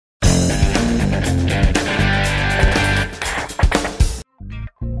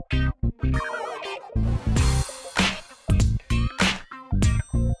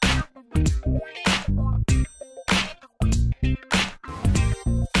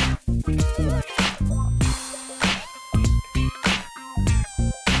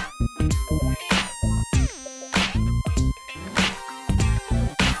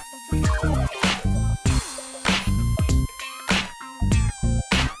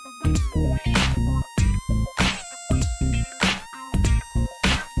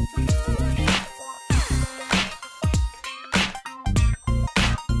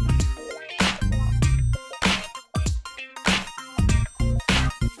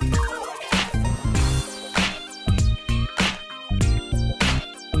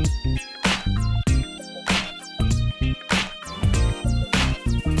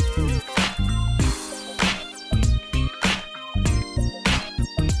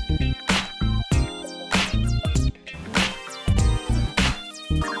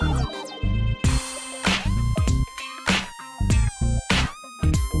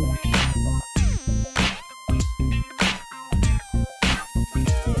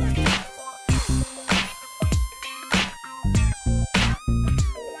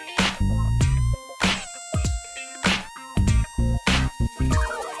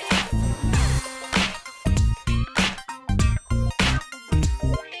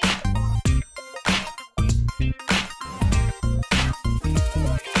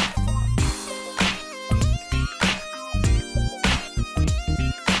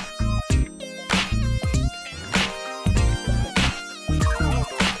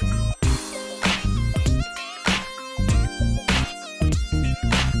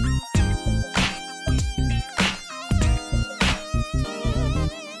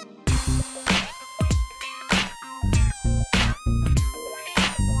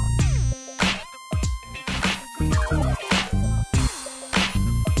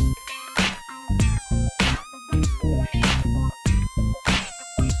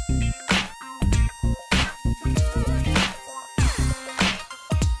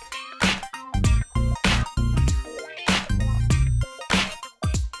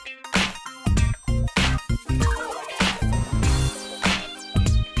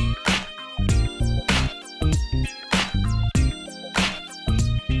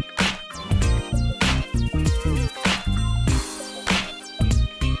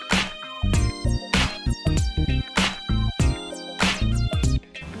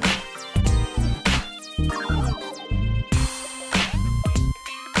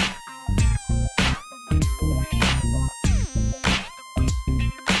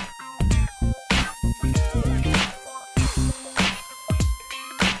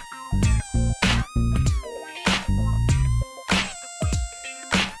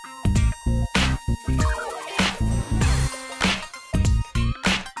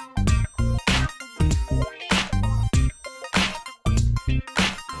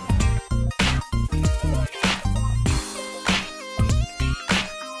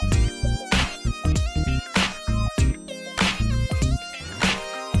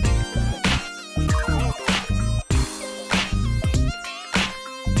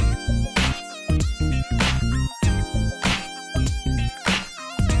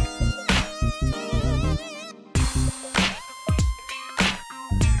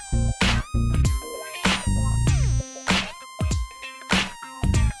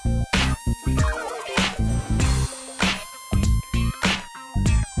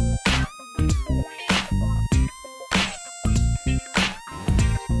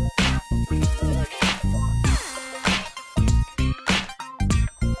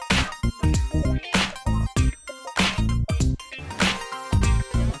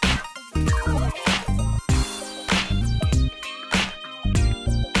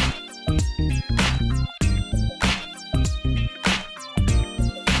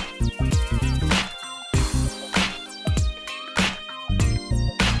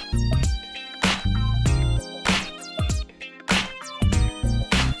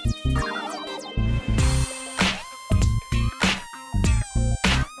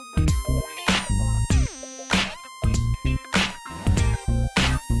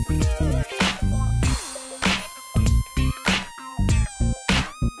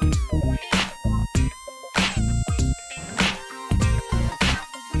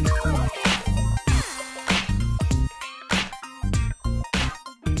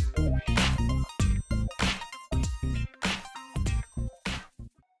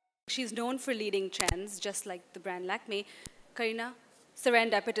She's known for leading trends, just like the brand Lakme. Kareena,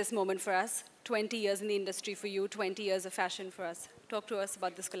 serendipitous moment for us. 20 years in the industry for you, 20 years of fashion for us. Talk to us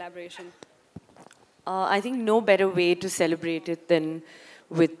about this collaboration. I think no better way to celebrate it than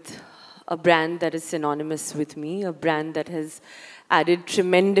with a brand that is synonymous with me, a brand that has added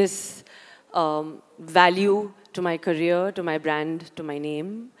tremendous value to my career, to my brand, to my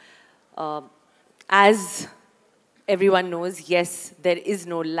name. As everyone knows, yes, there is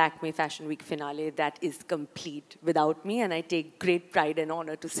no Lakme Fashion Week finale that is complete without me, and I take great pride and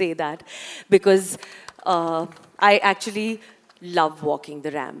honor to say that because I actually love walking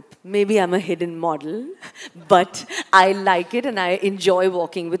the ramp. Maybe I'm a hidden model, but I like it and I enjoy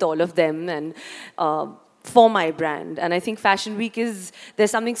walking with all of them and for my brand. And I think Fashion Week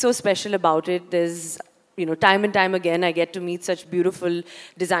there's something so special about it. There's time and time again, I get to meet such beautiful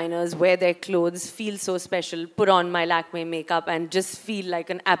designers, wear their clothes, feel so special, put on my Lakme makeup, and just feel like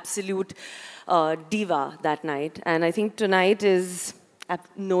an absolute diva that night. And I think tonight is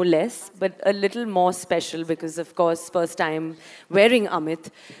no less, but a little more special because, of course, first time wearing Amit,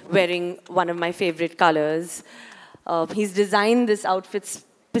 wearing one of my favorite colors. He's designed this outfit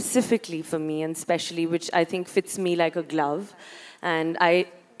specifically for me and specially, which I think fits me like a glove. And I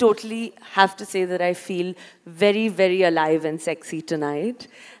totally have to say that I feel very, very alive and sexy tonight.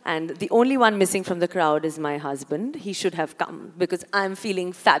 And the only one missing from the crowd is my husband. He should have come because I'm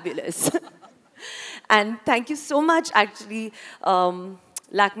feeling fabulous. And thank you so much, actually,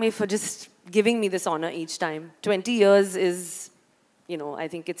 Lakme, for just giving me this honor each time. 20 years is, I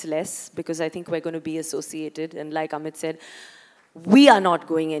think it's less because I think we're going to be associated. And like Amit said, we are not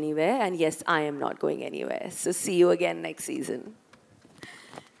going anywhere. And yes, I am not going anywhere. So see you again next season.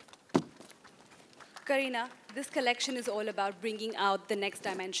 Kareena, this collection is all about bringing out the next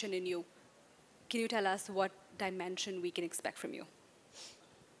dimension in you. Can you tell us what dimension we can expect from you?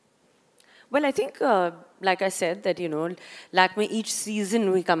 Well, I think, like I said, that, Lakme, each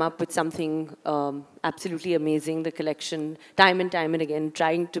season we come up with something absolutely amazing. The collection, time and time and again,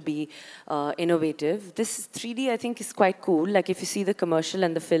 trying to be innovative. This 3D, I think, is quite cool. Like, if you see the commercial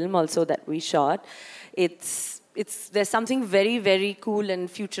and the film also that we shot, there's something very, very cool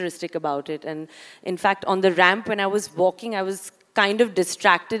and futuristic about it. And in fact, on the ramp, when I was walking, I was kind of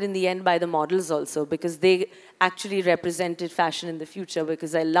distracted in the end by the models also because they actually represented fashion in the future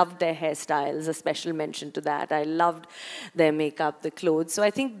because I loved their hairstyles, a special mention to that. I loved their makeup, the clothes. So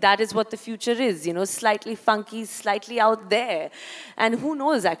I think that is what the future is, slightly funky, slightly out there. And who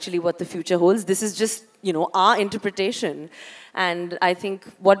knows actually what the future holds. This is just, our interpretation. And I think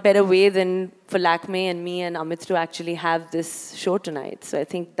what better way than for Lakme and me and Amit to actually have this show tonight. So I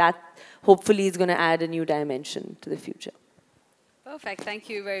think that hopefully is going to add a new dimension to the future. Perfect. Thank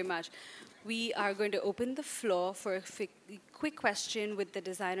you very much. We are going to open the floor for a quick question with the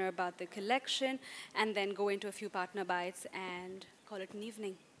designer about the collection and then go into a few partner bites and call it an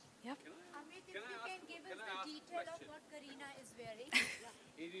evening. Yep. Amit, if you can give us the detail of what Kareena is wearing.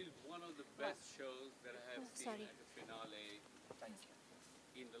 It is one of the best shows that I have seen at a finale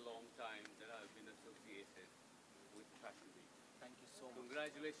in the long time that I've been associated with Fashion Week. Thank you so much.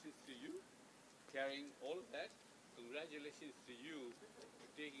 Congratulations to you carrying all of that. Congratulations to you for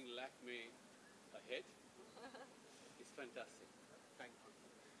taking Lakme ahead. It's fantastic. Thank you.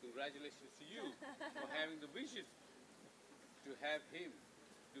 Congratulations to you for having the vision to have him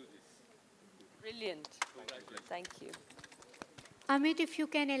do this. Brilliant. Congratulations. Thank you. Amit, if you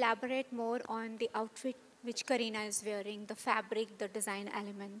can elaborate more on the outfit which Kareena is wearing, the fabric, the design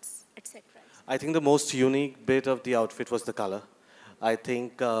elements, etc. I think the most unique bit of the outfit was the color. I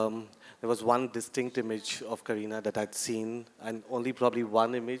think there was one distinct image of Kareena that I'd seen, and only probably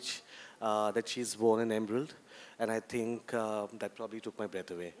one image that she's worn in emerald. And I think that probably took my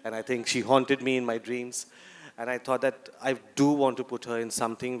breath away. And I think she haunted me in my dreams. And I thought that I do want to put her in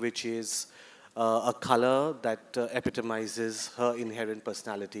something which is a color that epitomizes her inherent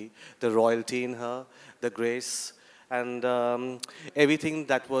personality, the royalty in her, the grace, and everything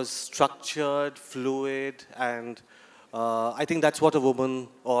that was structured, fluid, and I think that's what a woman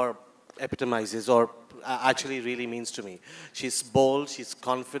or epitomizes or actually really means to me. She's bold, she's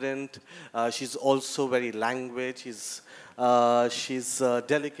confident, she's also very languid, she's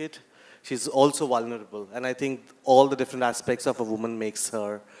delicate, she's also vulnerable. And I think all the different aspects of a woman makes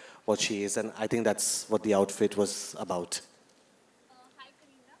her what she is. And I think that's what the outfit was about. Hi,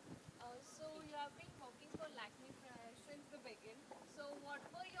 Kareena. So you have been working for Lakme since the beginning. So what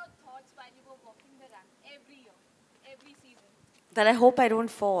were your thoughts while you were walking the ramp every year, every season? That I hope I don't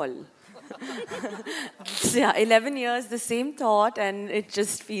fall. Yeah, 11 years, the same thought, and it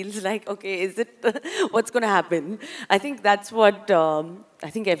just feels like, okay, is it, what's going to happen? I think that's what I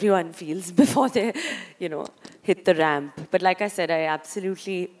think everyone feels before they, hit the ramp. But like I said, I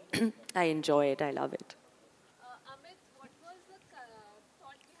absolutely, I enjoy it. I love it. Amit, what was the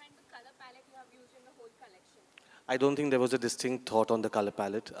thought behind the color palette you have used in the whole collection? I don't think there was a distinct thought on the color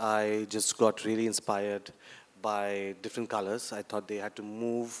palette. I just got really inspired by different colors. I thought they had to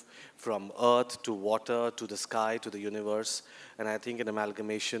move from earth to water to the sky to the universe. And I think an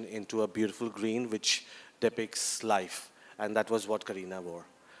amalgamation into a beautiful green which depicts life. And that was what Kareena wore.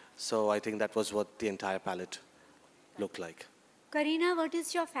 So I think that was what the entire palette looked like. Kareena, what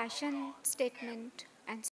is your fashion statement?